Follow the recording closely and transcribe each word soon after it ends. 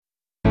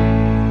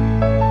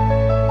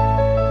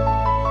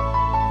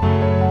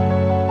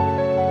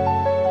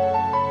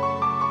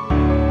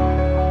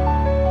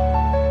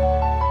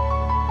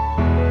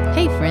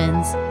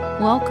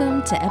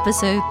Welcome to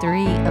episode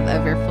 3 of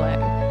Overflow.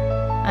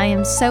 I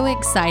am so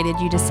excited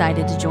you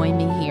decided to join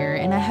me here,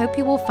 and I hope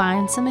you will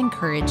find some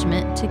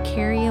encouragement to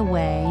carry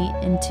away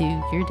into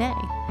your day.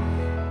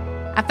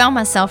 I found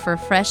myself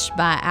refreshed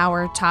by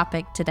our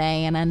topic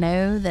today, and I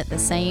know that the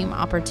same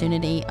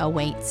opportunity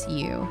awaits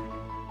you.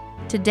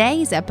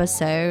 Today's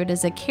episode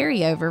is a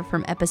carryover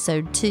from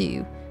episode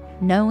 2,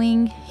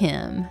 Knowing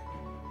Him,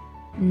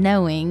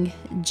 Knowing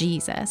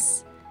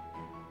Jesus.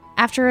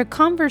 After a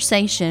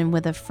conversation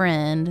with a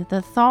friend,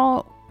 the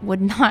thought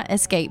would not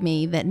escape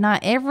me that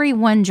not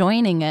everyone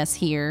joining us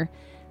here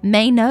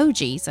may know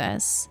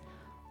Jesus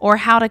or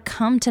how to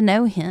come to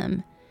know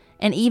Him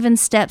and even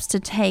steps to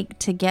take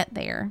to get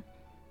there.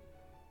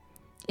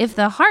 If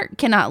the heart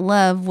cannot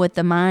love what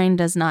the mind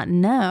does not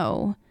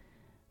know,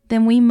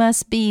 then we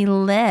must be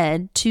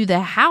led to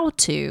the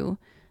how-to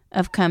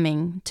of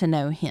coming to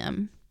know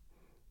Him.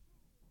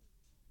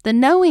 The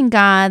knowing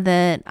God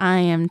that I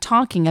am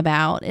talking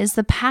about is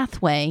the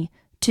pathway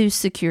to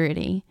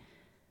security.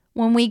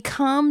 When we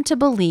come to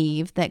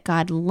believe that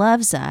God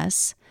loves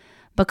us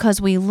because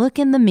we look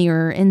in the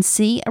mirror and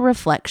see a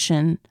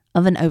reflection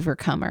of an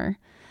overcomer,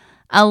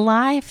 a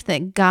life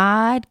that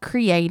God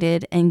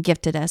created and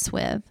gifted us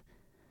with.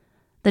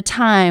 The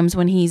times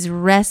when He's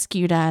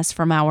rescued us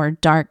from our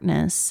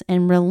darkness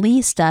and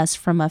released us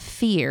from a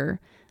fear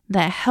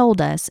that held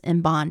us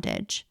in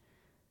bondage.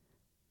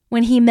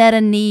 When He met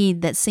a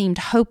need that seemed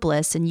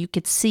hopeless and you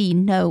could see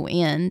no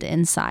end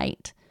in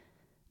sight.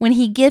 When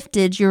He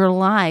gifted your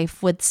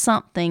life with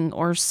something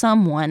or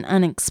someone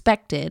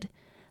unexpected,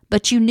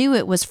 but you knew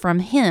it was from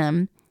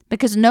Him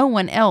because no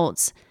one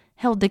else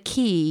held the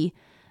key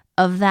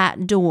of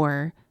that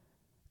door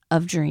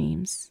of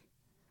dreams.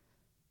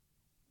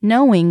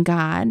 Knowing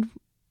God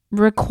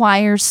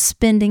requires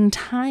spending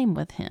time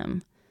with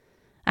Him.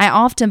 I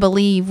often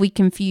believe we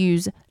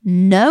confuse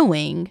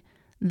knowing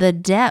the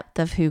depth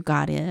of who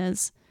God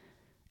is,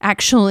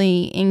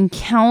 actually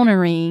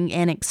encountering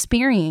and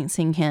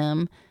experiencing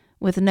Him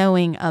with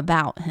knowing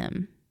about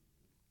Him.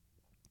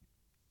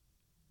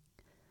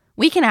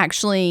 We can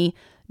actually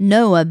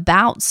know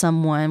about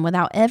someone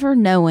without ever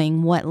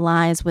knowing what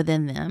lies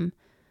within them,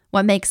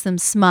 what makes them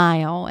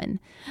smile and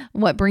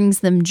what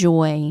brings them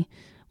joy,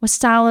 what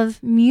style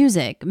of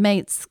music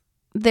makes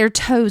their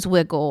toes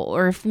wiggle,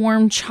 or if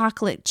warm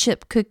chocolate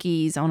chip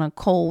cookies on a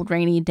cold,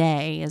 rainy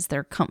day is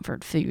their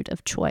comfort food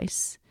of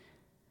choice.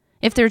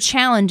 If their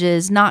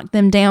challenges knock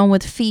them down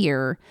with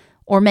fear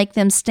or make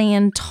them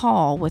stand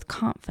tall with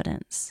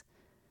confidence.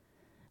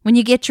 When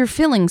you get your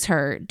feelings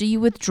hurt, do you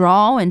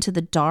withdraw into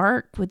the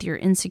dark with your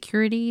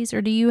insecurities,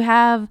 or do you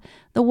have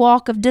the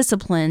walk of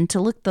discipline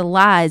to look the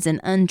lies and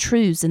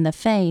untruths in the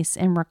face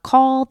and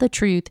recall the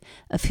truth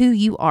of who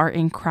you are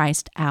in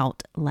Christ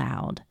out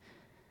loud?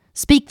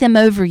 Speak them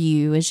over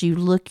you as you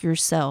look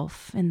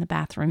yourself in the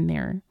bathroom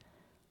mirror.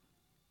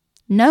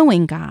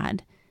 Knowing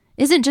God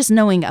isn't just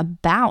knowing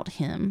about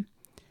Him.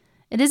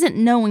 It isn't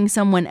knowing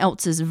someone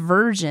else's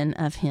version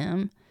of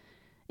Him.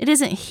 It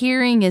isn't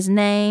hearing His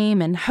name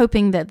and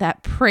hoping that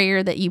that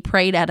prayer that you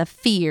prayed out of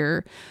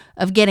fear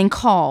of getting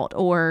caught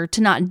or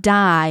to not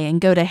die and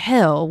go to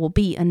hell will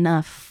be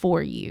enough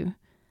for you.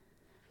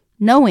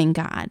 Knowing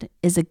God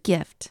is a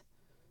gift.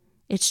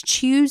 It's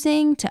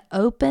choosing to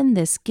open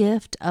this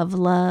gift of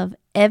love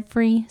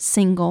every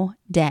single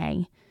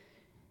day.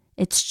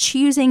 It's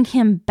choosing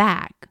Him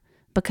back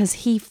because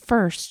He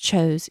first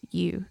chose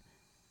you.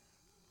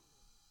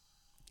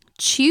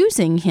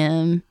 Choosing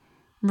Him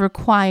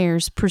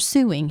requires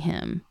pursuing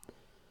Him.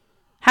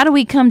 How do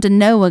we come to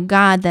know a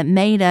God that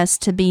made us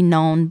to be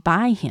known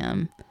by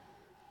Him?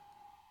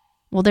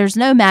 Well, there's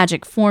no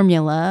magic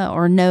formula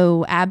or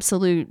no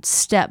absolute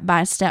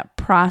step-by-step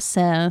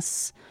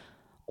process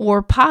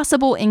or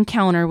possible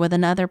encounter with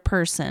another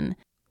person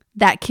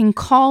that can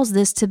cause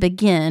this to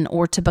begin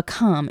or to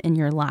become in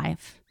your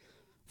life.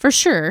 For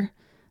sure,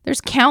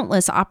 there's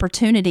countless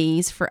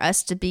opportunities for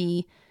us to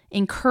be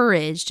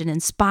encouraged and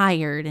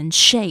inspired and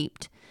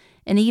shaped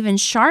and even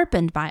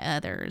sharpened by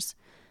others.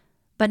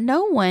 But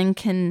no one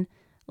can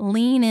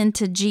lean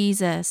into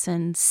Jesus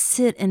and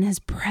sit in His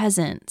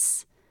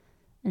presence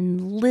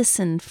and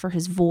listen for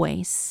His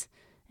voice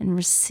and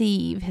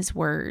receive His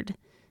word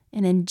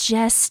and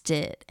ingest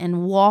it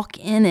and walk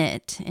in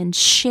it and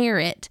share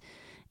it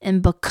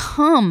and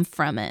become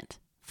from it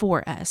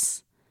for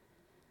us.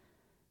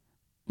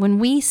 When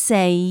we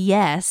say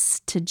yes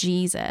to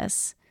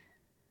Jesus,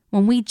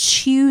 when we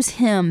choose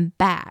Him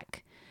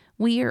back,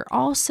 we are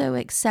also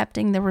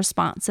accepting the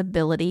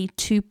responsibility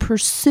to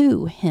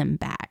pursue Him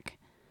back.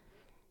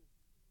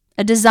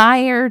 A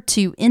desire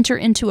to enter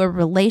into a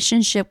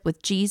relationship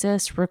with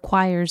Jesus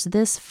requires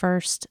this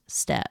first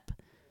step: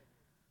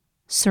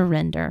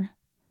 surrender.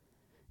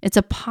 It's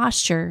a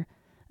posture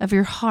of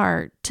your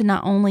heart to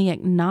not only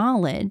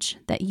acknowledge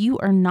that you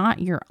are not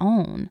your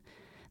own,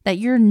 that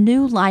your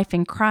new life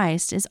in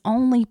Christ is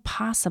only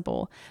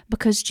possible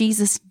because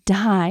Jesus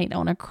died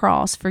on a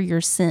cross for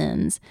your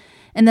sins,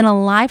 and then a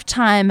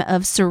lifetime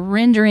of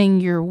surrendering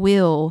your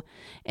will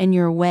and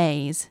your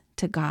ways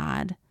to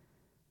God.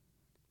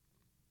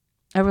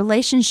 A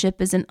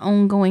relationship is an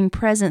ongoing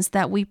presence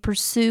that we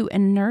pursue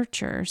and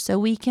nurture so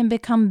we can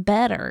become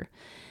better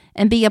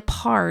and be a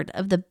part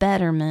of the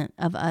betterment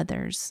of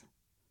others.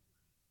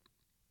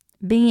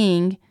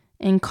 Being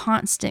in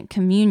constant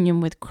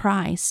communion with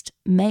Christ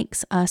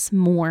makes us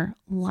more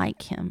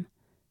like Him.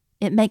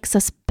 It makes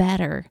us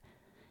better.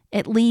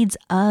 It leads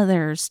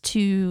others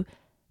to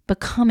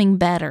becoming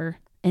better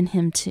in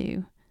Him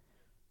too.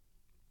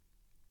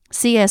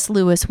 C.S.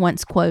 Lewis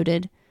once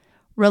quoted,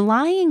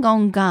 "Relying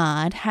on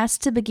God has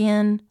to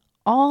begin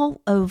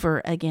all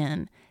over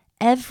again,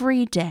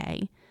 every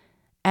day,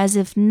 as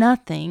if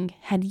nothing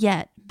had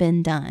yet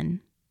been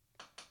done."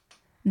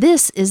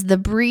 This is the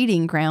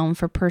breeding ground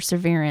for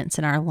perseverance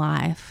in our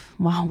life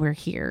while we're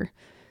here,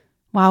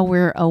 while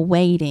we're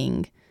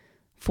awaiting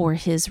for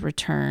His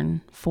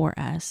return for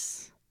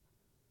us.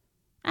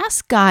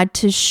 Ask God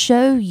to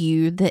show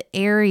you the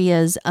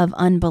areas of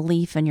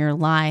unbelief in your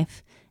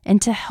life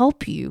and to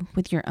help you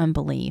with your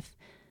unbelief.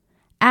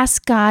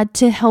 Ask God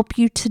to help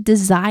you to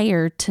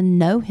desire to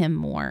know Him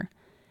more.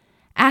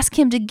 Ask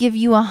Him to give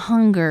you a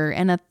hunger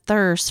and a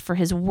thirst for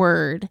His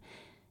Word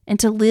and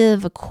to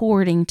live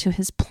according to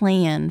His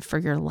plan for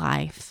your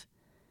life.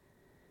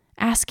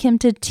 Ask Him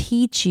to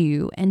teach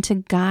you and to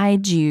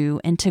guide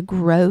you and to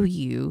grow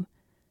you.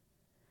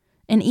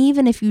 And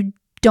even if you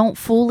don't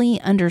fully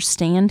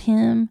understand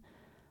Him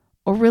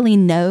or really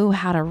know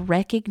how to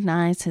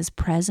recognize His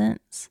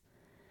presence,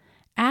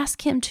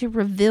 ask Him to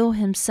reveal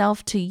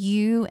Himself to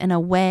you in a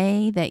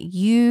way that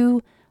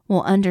you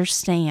will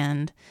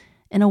understand,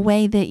 in a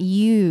way that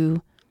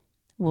you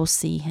will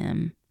see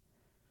Him.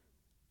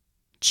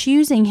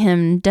 Choosing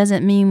Him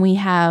doesn't mean we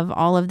have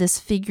all of this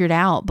figured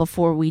out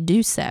before we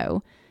do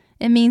so.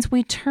 It means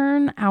we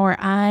turn our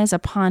eyes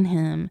upon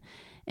Him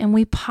and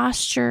we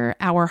posture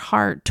our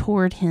heart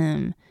toward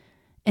Him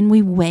and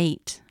we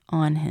wait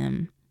on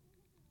Him.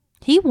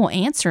 He will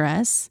answer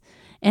us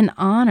and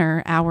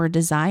honor our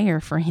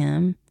desire for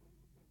Him.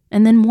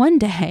 And then one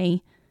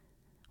day,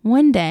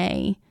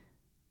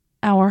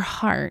 our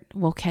heart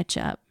will catch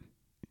up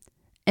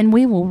and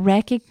we will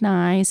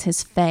recognize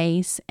His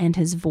face and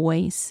His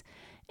voice,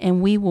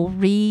 and we will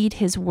read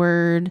His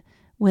Word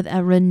with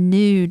a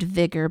renewed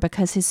vigor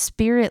because His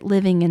Spirit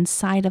living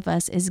inside of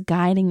us is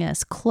guiding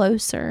us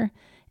closer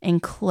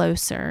and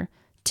closer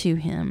to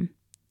Him.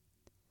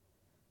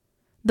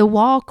 The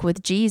walk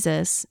with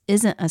Jesus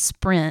isn't a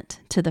sprint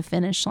to the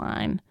finish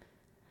line,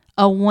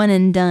 a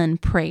one-and-done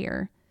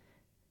prayer.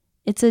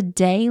 It's a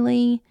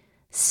daily,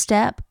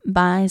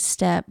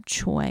 step-by-step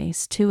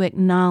choice to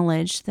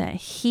acknowledge that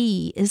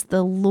He is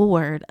the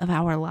Lord of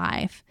our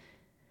life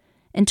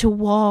and to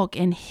walk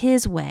in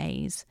His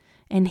ways,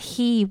 and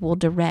He will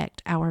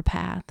direct our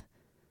path.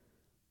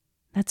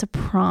 That's a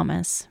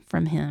promise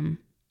from Him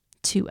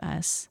to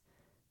us.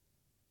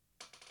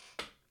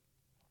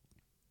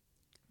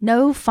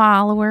 No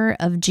follower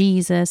of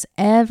Jesus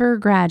ever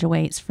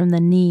graduates from the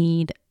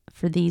need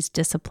for these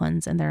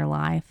disciplines in their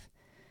life.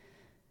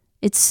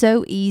 It's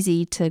so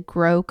easy to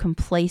grow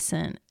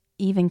complacent,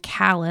 even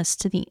callous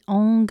to the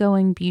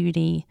ongoing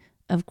beauty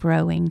of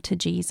growing to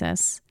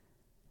Jesus.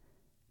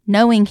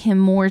 Knowing Him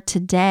more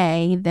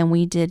today than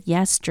we did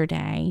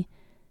yesterday,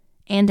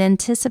 and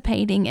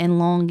anticipating and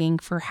longing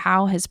for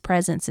how His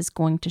presence is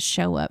going to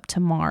show up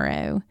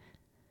tomorrow.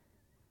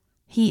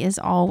 He is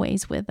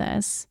always with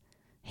us.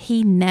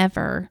 He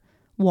never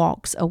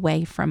walks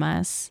away from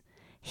us.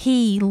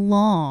 He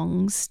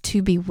longs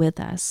to be with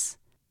us.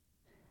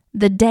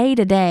 The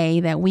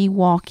day-to-day that we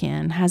walk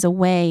in has a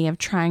way of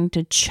trying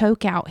to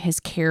choke out His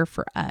care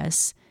for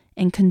us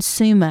and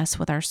consume us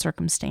with our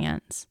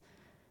circumstance.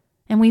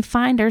 And we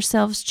find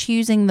ourselves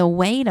choosing the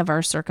weight of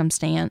our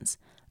circumstance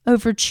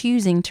over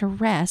choosing to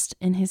rest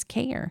in His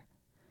care.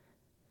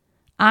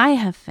 I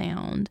have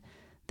found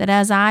that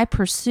as I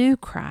pursue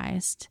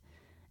Christ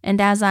and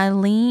as I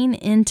lean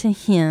into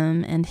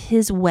Him and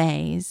His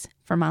ways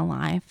for my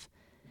life,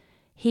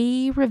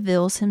 He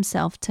reveals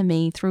Himself to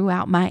me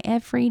throughout my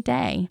every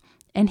day,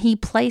 and He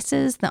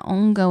places the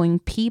ongoing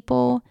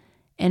people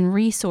and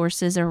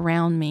resources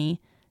around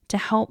me to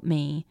help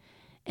me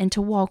and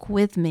to walk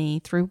with me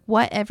through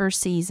whatever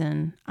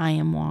season I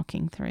am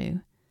walking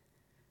through.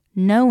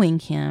 Knowing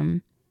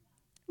Him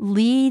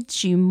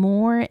leads you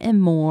more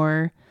and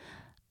more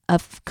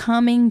of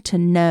coming to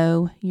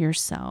know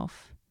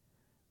yourself.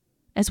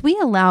 As we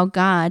allow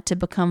God to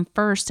become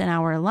first in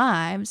our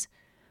lives,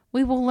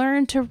 we will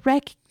learn to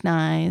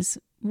recognize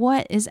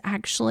what is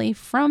actually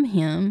from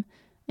Him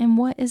and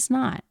what is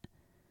not.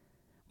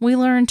 We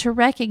learn to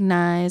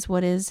recognize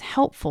what is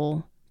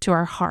helpful to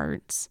our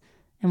hearts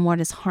and what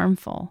is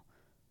harmful.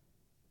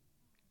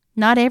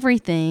 Not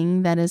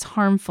everything that is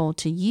harmful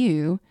to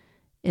you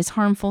is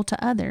harmful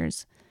to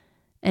others,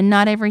 and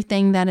not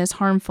everything that is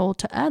harmful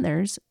to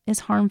others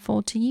is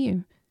harmful to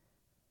you.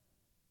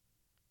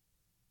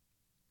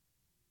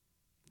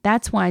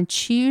 That's why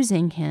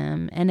choosing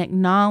Him and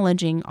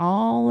acknowledging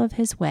all of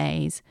His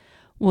ways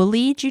will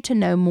lead you to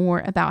know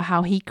more about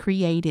how He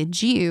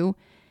created you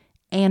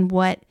and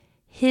what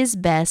His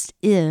best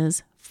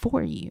is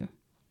for you.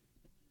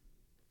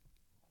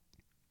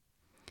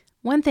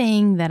 One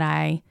thing that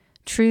I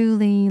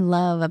truly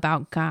love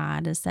about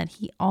God is that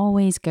He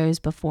always goes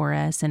before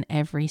us in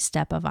every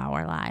step of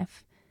our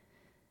life.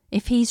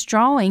 If He's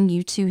drawing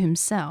you to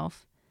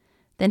Himself,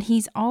 then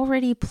He's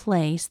already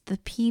placed the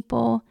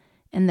people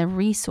and the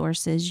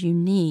resources you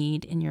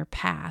need in your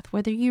path,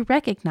 whether you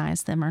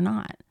recognize them or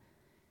not.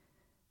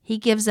 He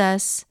gives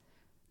us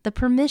the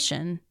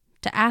permission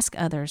to ask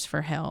others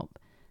for help,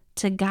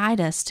 to guide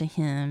us to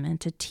Him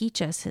and to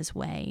teach us His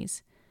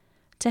ways,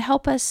 to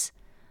help us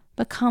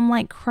become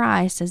like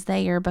Christ as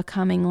they are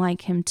becoming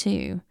like Him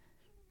too.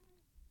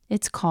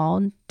 It's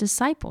called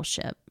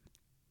discipleship.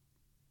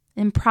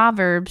 In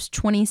Proverbs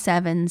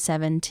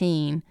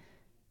 27:17,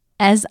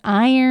 as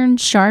iron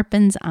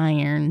sharpens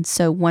iron,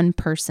 so one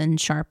person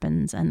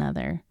sharpens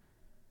another.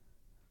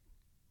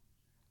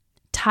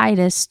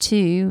 Titus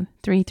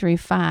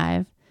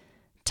 2:3-5,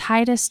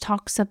 Titus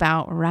talks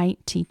about right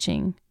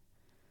teaching.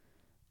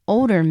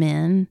 Older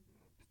men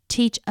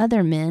teach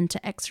other men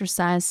to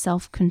exercise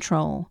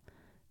self-control,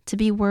 to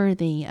be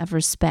worthy of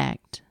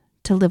respect,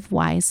 to live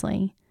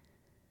wisely.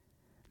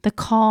 The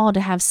call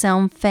to have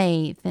sound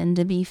faith and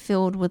to be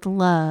filled with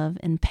love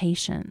and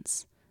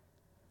patience.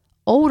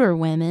 Older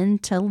women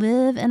to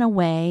live in a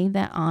way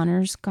that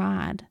honors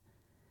God.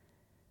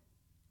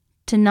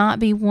 To not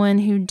be one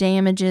who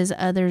damages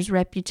others'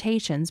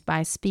 reputations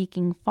by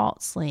speaking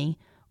falsely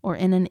or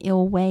in an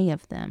ill way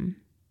of them.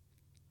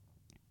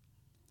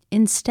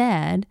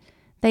 Instead,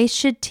 they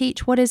should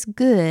teach what is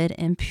good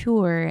and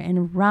pure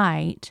and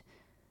right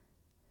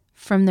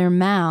from their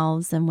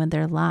mouths and with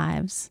their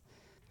lives.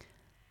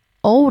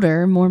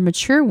 Older, more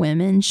mature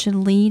women should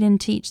lead and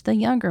teach the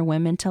younger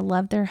women to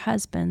love their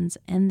husbands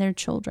and their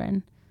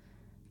children,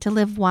 to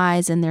live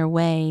wise in their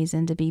ways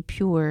and to be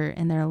pure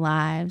in their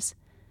lives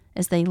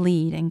as they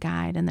lead and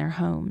guide in their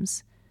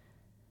homes,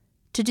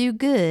 to do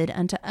good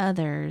unto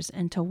others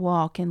and to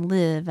walk and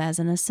live as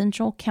an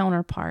essential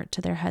counterpart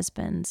to their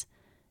husbands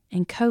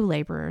and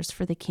co-laborers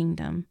for the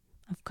kingdom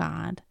of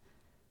God.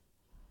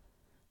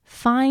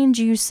 Find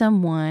you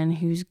someone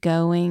who's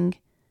going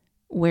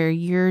where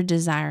you're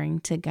desiring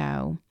to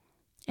go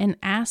and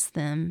ask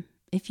them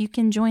if you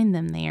can join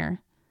them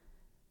there.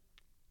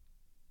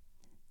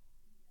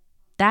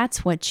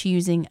 That's what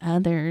choosing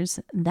others,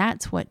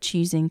 that's what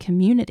choosing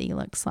community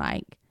looks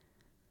like.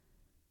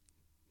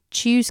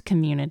 Choose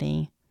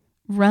community.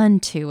 Run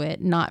to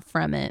it, not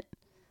from it.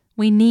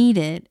 We need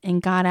it,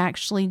 and God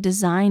actually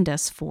designed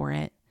us for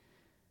it.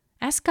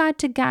 Ask God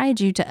to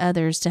guide you to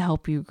others to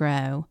help you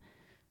grow.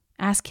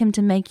 Ask Him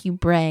to make you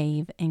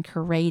brave and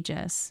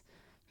courageous,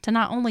 to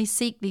not only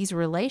seek these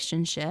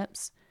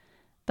relationships,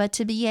 but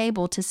to be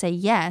able to say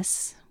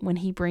yes when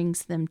He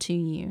brings them to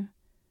you.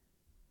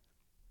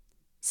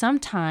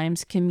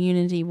 Sometimes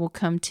community will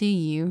come to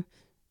you,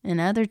 and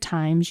other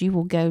times you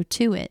will go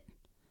to it.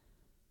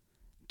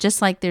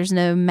 Just like there's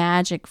no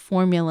magic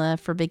formula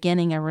for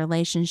beginning a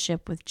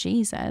relationship with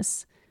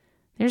Jesus,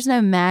 there's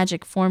no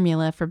magic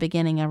formula for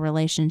beginning a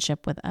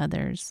relationship with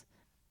others.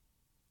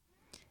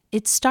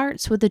 It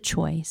starts with a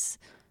choice,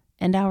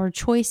 and our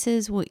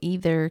choices will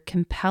either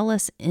compel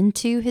us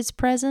into His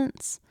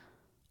presence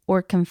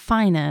or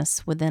confine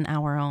us within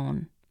our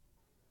own.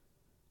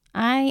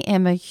 I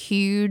am a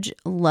huge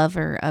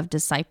lover of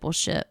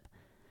discipleship.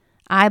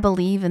 I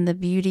believe in the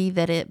beauty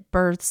that it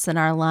births in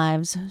our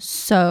lives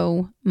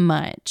so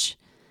much.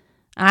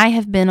 I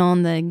have been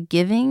on the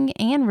giving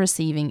and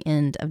receiving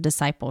end of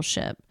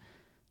discipleship,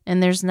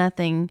 and there's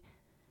nothing,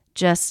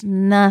 just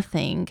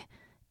nothing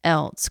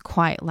else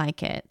quite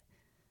like it.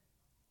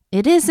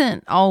 It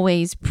isn't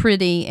always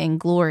pretty and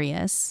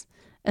glorious,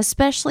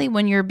 especially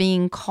when you're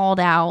being called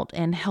out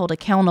and held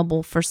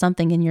accountable for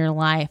something in your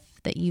life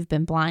that you've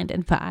been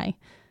blinded by,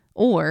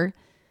 or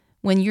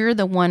when you're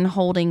the one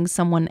holding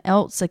someone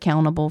else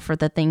accountable for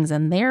the things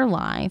in their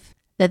life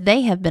that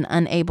they have been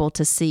unable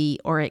to see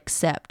or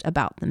accept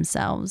about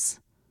themselves.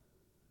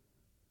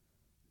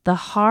 The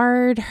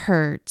hard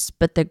hurts,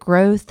 but the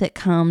growth that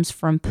comes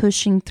from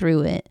pushing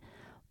through it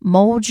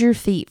molds your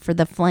feet for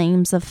the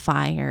flames of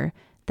fire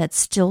that's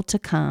still to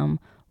come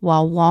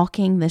while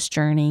walking this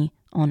journey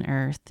on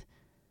earth.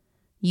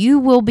 You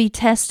will be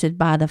tested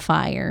by the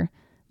fire,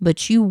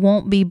 but you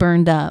won't be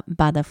burned up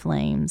by the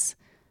flames.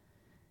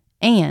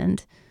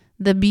 And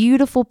the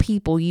beautiful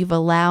people you've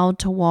allowed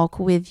to walk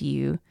with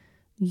you,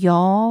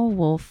 y'all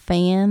will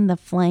fan the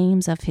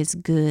flames of His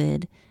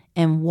good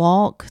and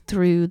walk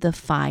through the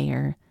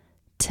fire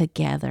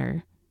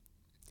together.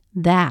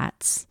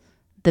 That's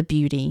the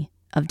beauty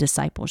of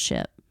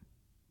discipleship.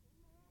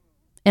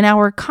 In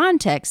our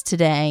context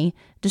today,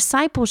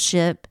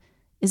 discipleship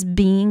is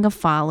being a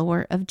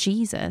follower of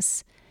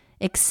Jesus,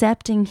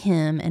 accepting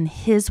Him and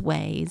His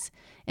ways,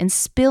 and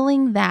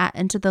spilling that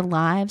into the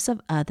lives of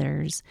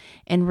others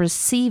and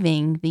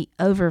receiving the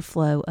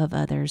overflow of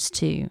others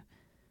too.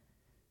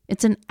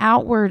 It's an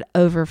outward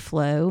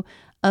overflow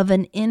of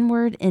an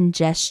inward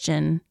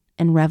ingestion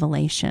and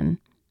revelation.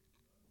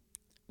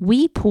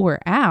 We pour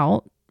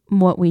out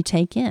what we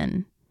take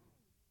in,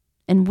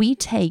 and we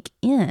take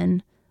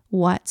in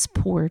what's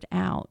poured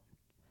out.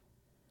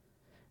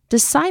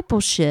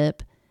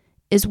 Discipleship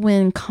is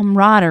when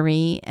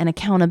camaraderie and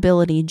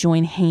accountability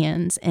join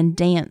hands and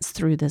dance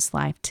through this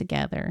life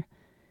together.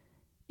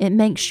 It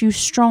makes you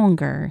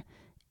stronger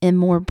and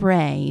more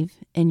brave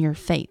in your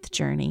faith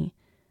journey.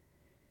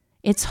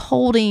 It's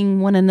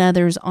holding one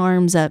another's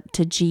arms up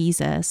to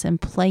Jesus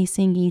and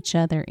placing each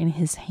other in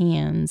his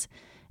hands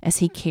as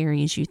he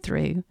carries you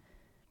through.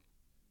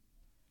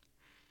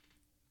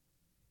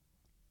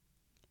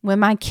 When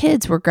my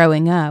kids were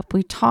growing up,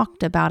 we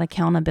talked about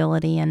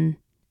accountability and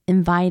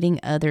inviting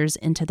others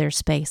into their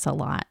space a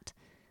lot.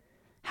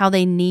 How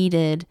they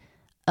needed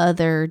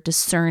other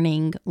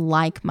discerning,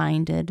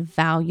 like-minded,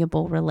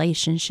 valuable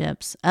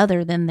relationships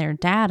other than their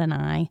dad and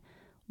I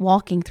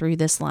walking through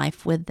this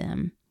life with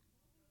them.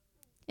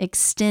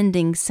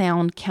 Extending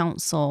sound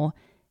counsel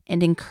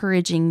and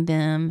encouraging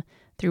them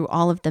through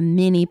all of the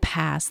many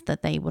paths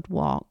that they would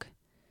walk.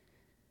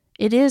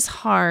 It is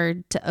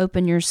hard to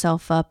open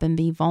yourself up and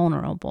be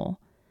vulnerable.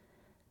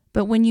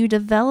 But when you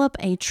develop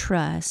a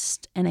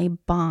trust and a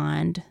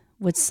bond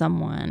with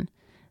someone,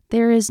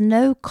 there is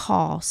no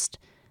cost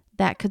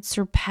that could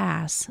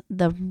surpass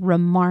the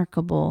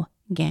remarkable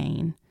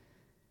gain.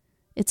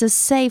 It's a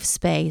safe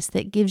space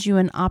that gives you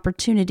an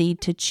opportunity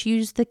to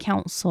choose the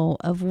counsel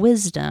of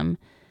wisdom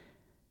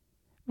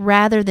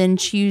rather than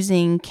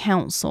choosing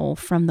counsel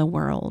from the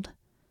world.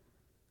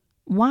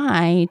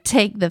 Why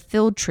take the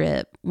field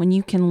trip when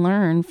you can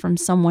learn from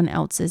someone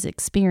else's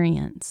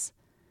experience?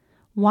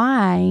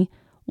 Why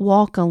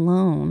walk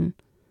alone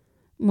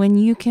when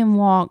you can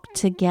walk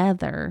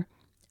together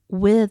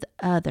with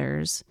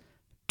others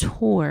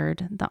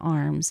toward the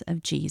arms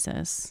of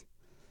Jesus?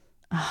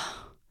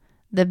 Oh,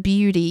 the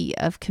beauty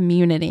of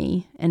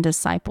community and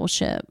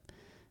discipleship.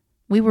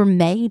 We were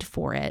made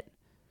for it.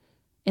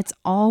 It's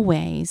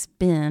always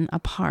been a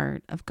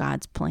part of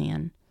God's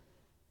plan.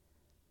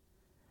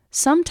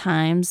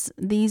 Sometimes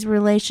these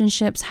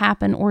relationships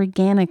happen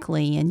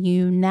organically and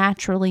you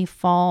naturally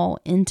fall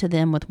into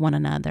them with one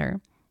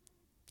another.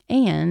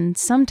 And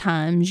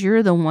sometimes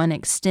you're the one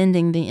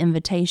extending the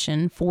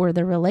invitation for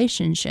the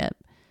relationship.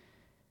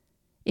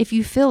 If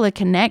you feel a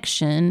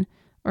connection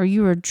or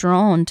you are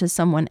drawn to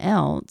someone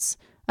else,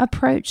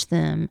 approach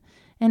them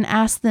and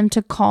ask them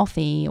to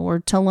coffee or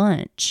to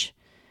lunch.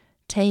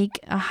 Take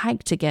a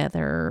hike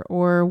together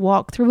or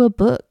walk through a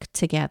book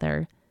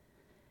together.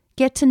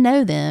 Get to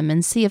know them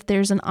and see if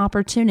there's an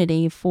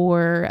opportunity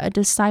for a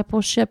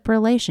discipleship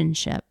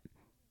relationship.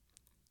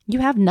 You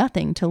have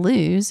nothing to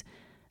lose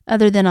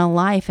other than a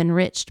life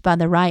enriched by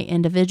the right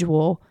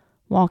individual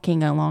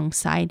walking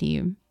alongside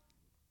you.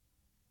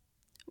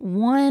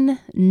 One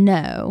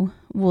no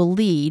will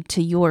lead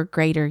to your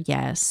greater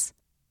yes.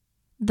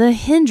 The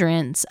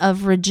hindrance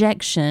of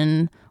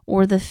rejection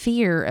or the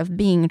fear of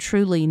being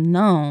truly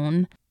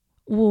known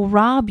will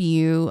rob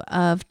you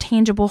of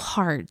tangible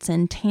hearts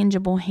and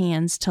tangible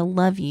hands to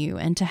love you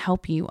and to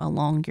help you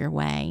along your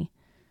way.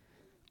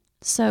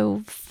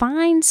 So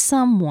find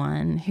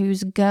someone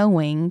who's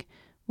going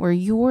where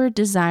you're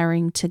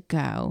desiring to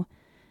go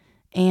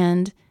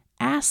and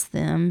ask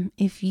them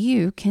if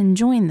you can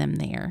join them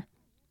there.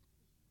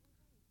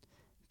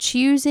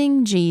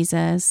 Choosing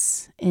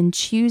Jesus and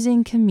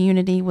choosing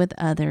community with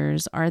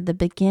others are the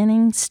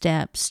beginning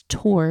steps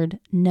toward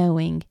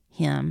knowing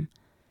Him.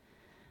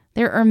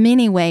 There are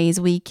many ways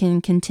we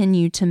can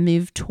continue to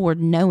move toward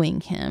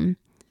knowing Him.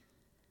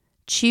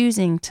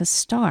 Choosing to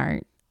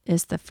start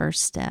is the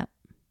first step.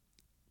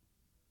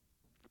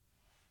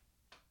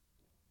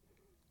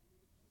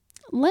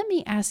 Let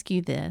me ask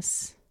you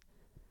this.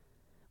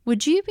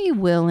 Would you be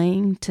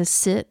willing to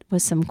sit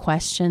with some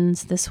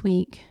questions this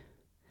week?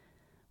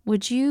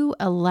 Would you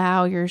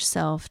allow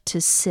yourself to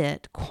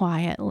sit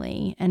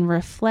quietly and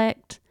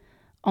reflect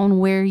on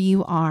where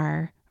you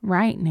are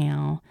right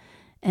now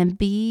and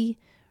be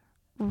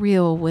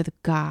real with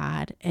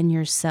God and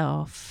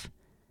yourself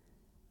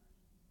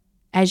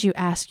as you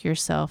ask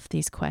yourself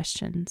these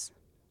questions?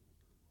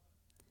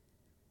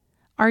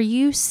 Are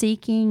you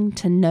seeking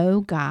to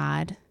know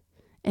God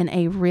in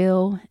a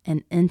real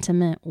and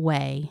intimate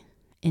way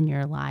in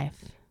your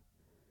life?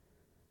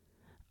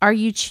 Are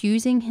you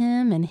choosing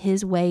Him and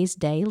His ways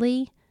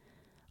daily,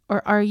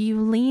 or are you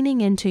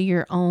leaning into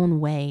your own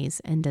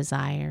ways and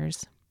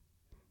desires?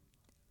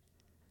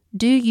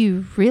 Do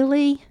you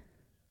really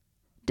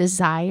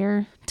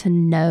desire to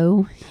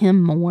know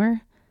Him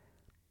more?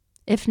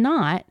 If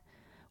not,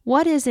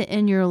 what is it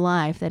in your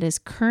life that is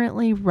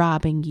currently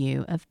robbing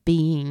you of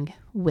being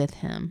with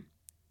Him?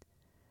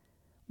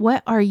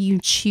 What are you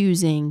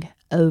choosing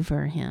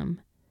over Him?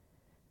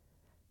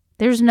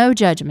 There's no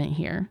judgment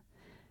here.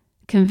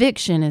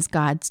 Conviction is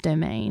God's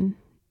domain.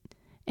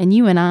 And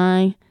you and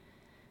I,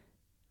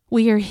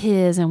 we are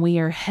His and we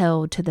are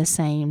held to the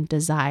same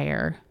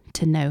desire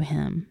to know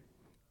Him.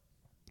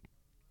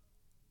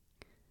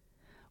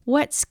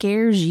 What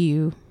scares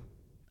you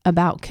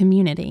about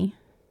community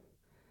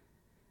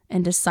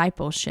and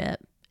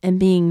discipleship and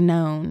being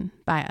known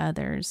by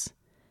others?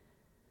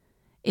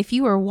 If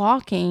you are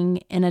walking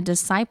in a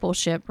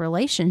discipleship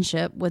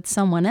relationship with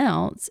someone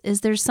else,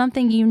 is there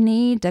something you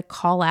need to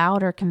call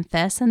out or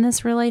confess in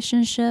this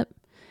relationship?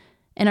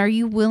 And are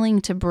you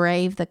willing to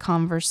brave the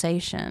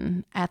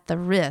conversation at the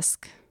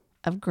risk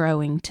of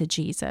growing to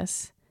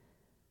Jesus?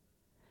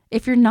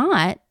 If you're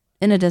not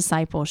in a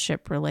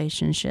discipleship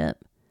relationship,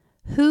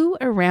 who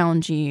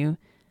around you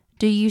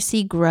do you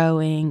see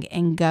growing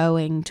and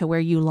going to where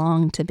you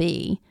long to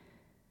be?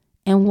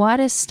 And what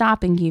is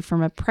stopping you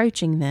from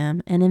approaching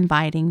them and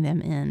inviting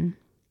them in?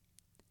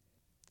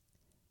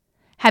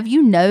 Have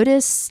you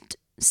noticed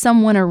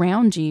someone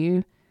around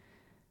you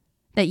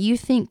that you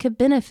think could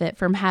benefit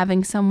from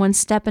having someone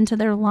step into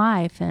their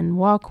life and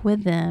walk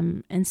with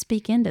them and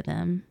speak into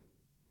them?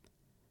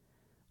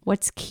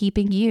 What's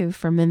keeping you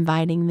from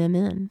inviting them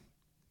in?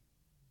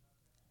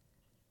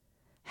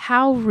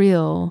 How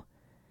real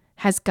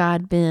has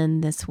God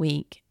been this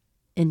week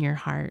in your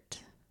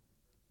heart?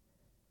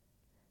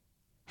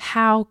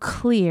 How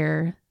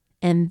clear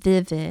and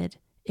vivid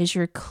is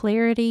your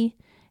clarity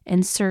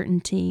and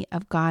certainty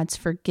of God's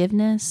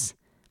forgiveness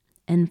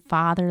and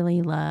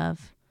fatherly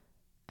love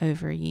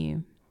over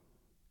you?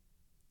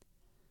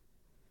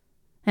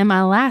 And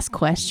my last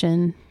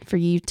question for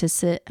you to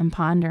sit and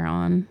ponder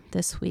on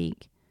this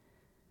week: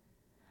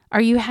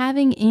 are you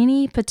having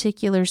any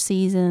particular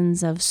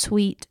seasons of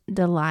sweet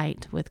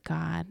delight with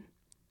God?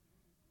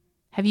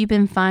 Have you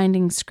been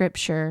finding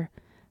Scripture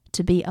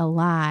to be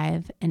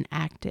alive and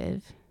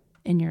active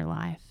in your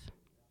life?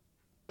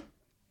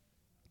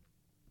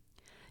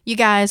 You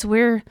guys,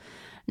 we're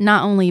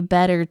not only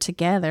better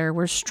together,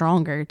 we're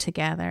stronger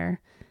together.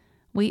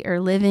 We are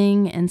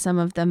living in some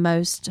of the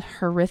most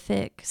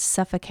horrific,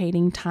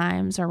 suffocating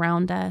times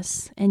around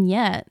us, and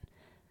yet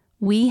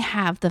we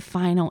have the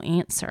final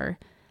answer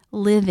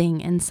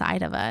living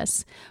inside of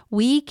us.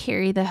 We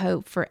carry the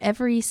hope for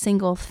every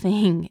single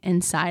thing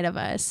inside of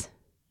us: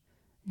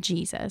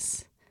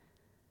 Jesus.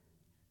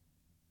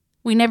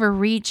 We never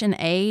reach an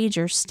age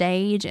or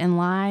stage in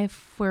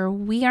life where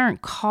we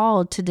aren't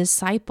called to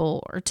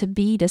disciple or to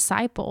be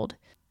discipled.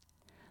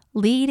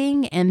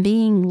 Leading and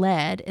being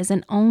led is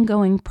an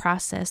ongoing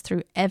process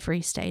through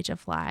every stage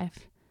of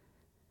life.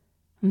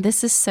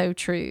 This is so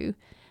true.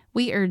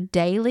 We are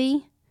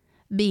daily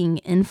being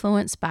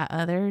influenced by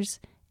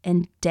others,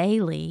 and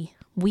daily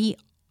we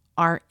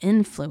are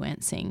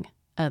influencing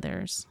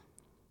others.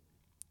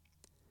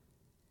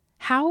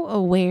 How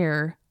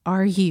aware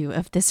are you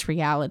of this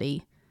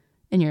reality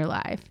in your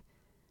life?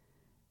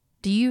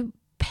 Do you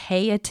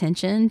pay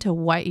attention to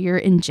what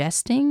you're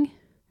ingesting?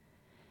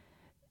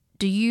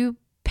 Do you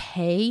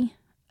pay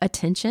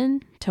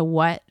attention to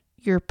what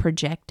you're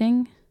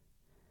projecting?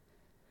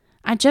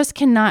 I just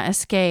cannot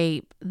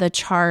escape the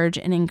charge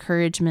and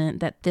encouragement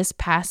that this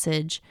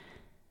passage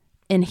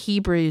in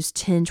Hebrews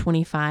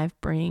 10:25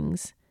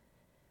 brings.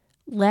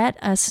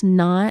 Let us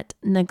not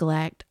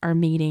neglect our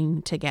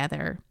meeting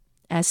together,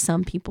 as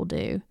some people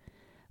do,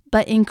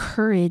 but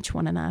encourage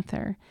one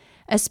another,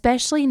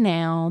 especially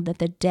now that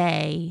the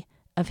day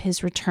of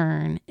his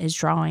return is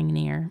drawing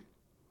near.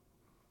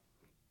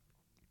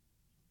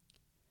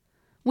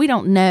 We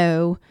don't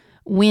know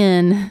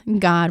when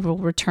God will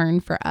return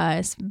for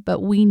us,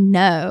 but we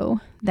know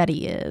that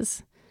he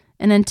is.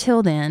 And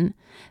until then,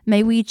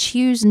 may we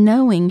choose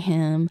knowing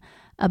him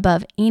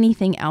above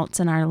anything else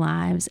in our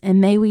lives,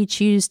 and may we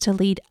choose to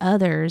lead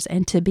others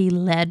and to be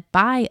led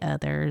by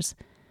others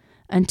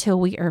until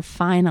we are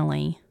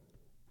finally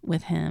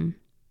with him.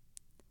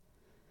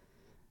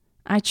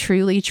 I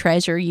truly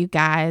treasure you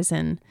guys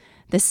and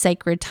the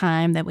sacred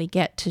time that we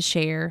get to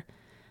share.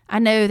 I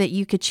know that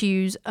you could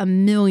choose a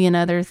million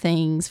other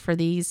things for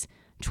these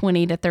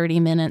 20 to 30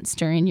 minutes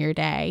during your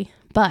day,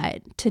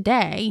 but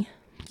today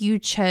you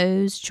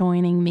chose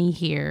joining me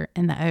here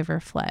in the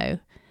Overflow.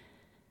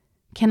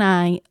 Can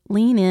I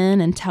lean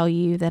in and tell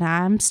you that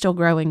I'm still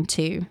growing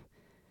too?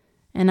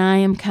 And I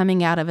am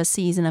coming out of a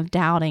season of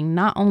doubting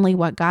not only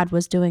what God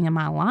was doing in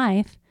my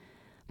life,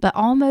 but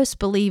almost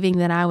believing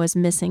that I was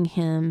missing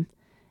him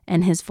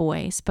and his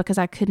voice because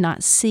I could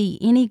not see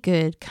any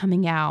good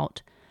coming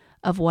out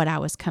of what I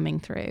was coming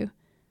through.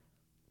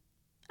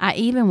 I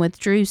even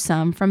withdrew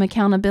some from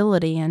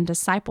accountability and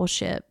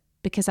discipleship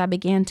because I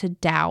began to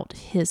doubt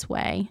his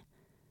way.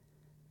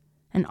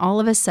 And all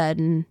of a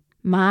sudden,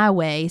 my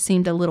way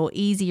seemed a little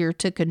easier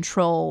to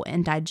control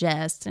and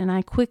digest, and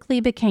I quickly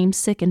became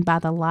sickened by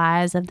the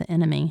lies of the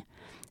enemy,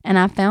 and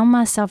I found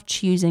myself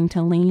choosing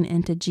to lean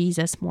into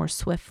Jesus more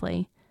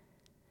swiftly,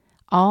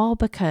 all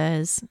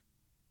because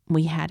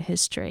we had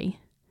history.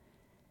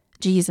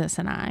 Jesus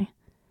and I.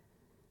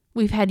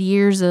 We've had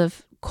years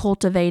of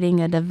cultivating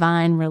a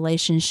divine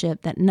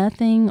relationship that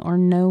nothing or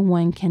no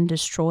one can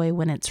destroy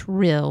when it's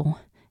real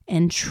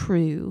and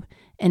true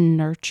and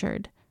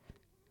nurtured.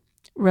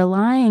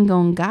 Relying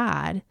on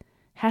God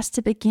has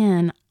to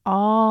begin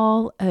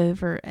all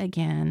over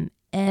again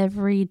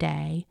every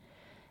day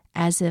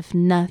as if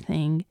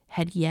nothing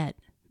had yet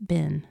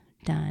been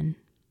done.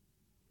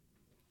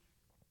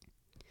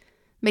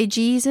 May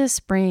Jesus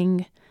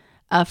bring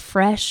a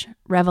fresh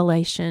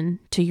revelation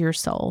to your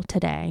soul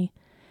today,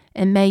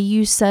 and may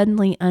you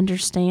suddenly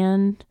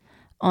understand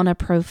on a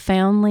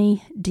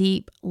profoundly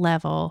deep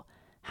level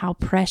how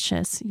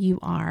precious you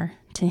are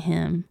to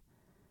him.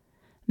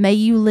 May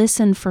you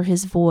listen for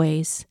His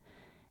voice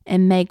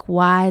and make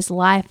wise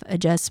life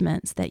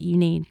adjustments that you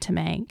need to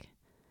make.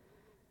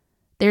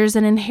 There's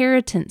an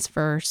inheritance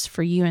verse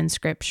for you in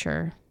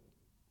Scripture,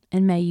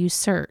 and may you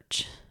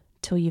search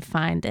till you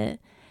find it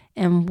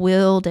and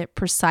wield it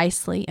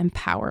precisely and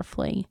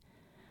powerfully.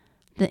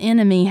 The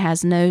enemy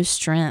has no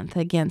strength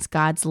against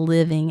God's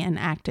living and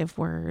active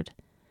word.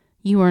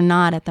 You are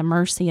not at the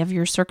mercy of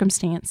your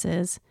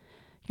circumstances.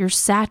 You're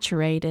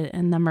saturated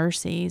in the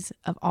mercies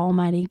of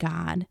Almighty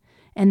God,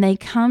 and they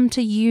come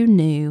to you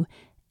new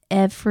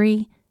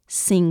every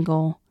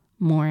single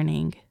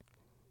morning.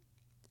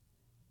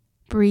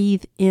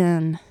 Breathe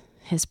in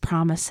His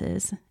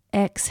promises.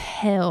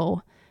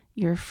 Exhale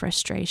your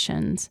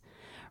frustrations.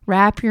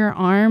 Wrap your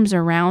arms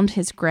around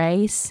His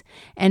grace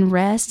and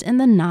rest in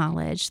the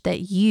knowledge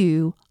that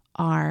you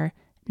are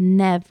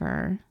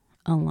never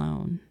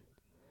alone.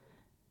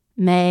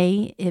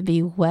 May it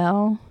be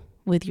well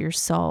with your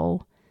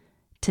soul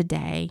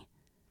today.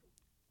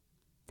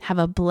 Have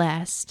a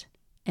blessed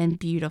and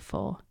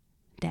beautiful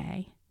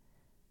day.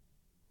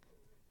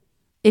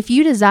 If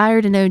you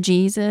desire to know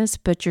Jesus,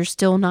 but you're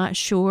still not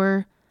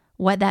sure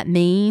what that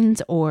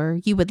means, or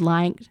you would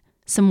like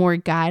some more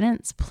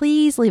guidance,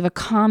 please leave a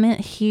comment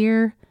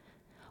here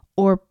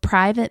or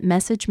private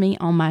message me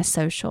on my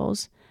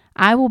socials.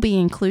 I will be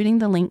including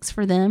the links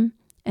for them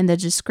in the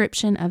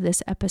description of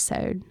this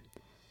episode.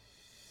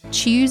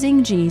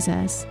 Choosing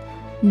Jesus,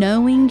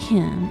 knowing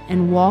Him,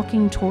 and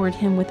walking toward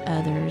Him with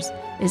others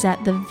is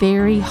at the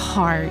very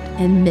heart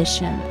and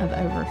mission of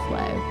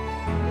Overflow.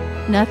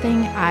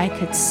 Nothing I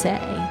could say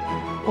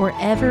or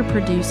ever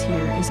produce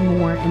here is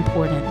more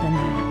important than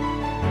that.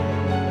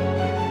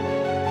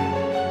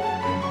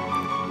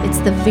 It's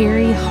the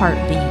very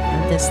heartbeat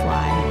of this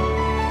life,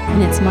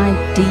 and it's my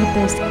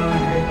deepest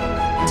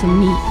honor to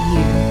meet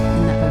you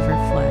in the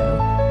Overflow.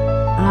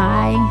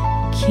 I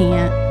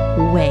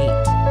can't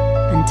wait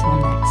until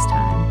next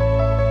time.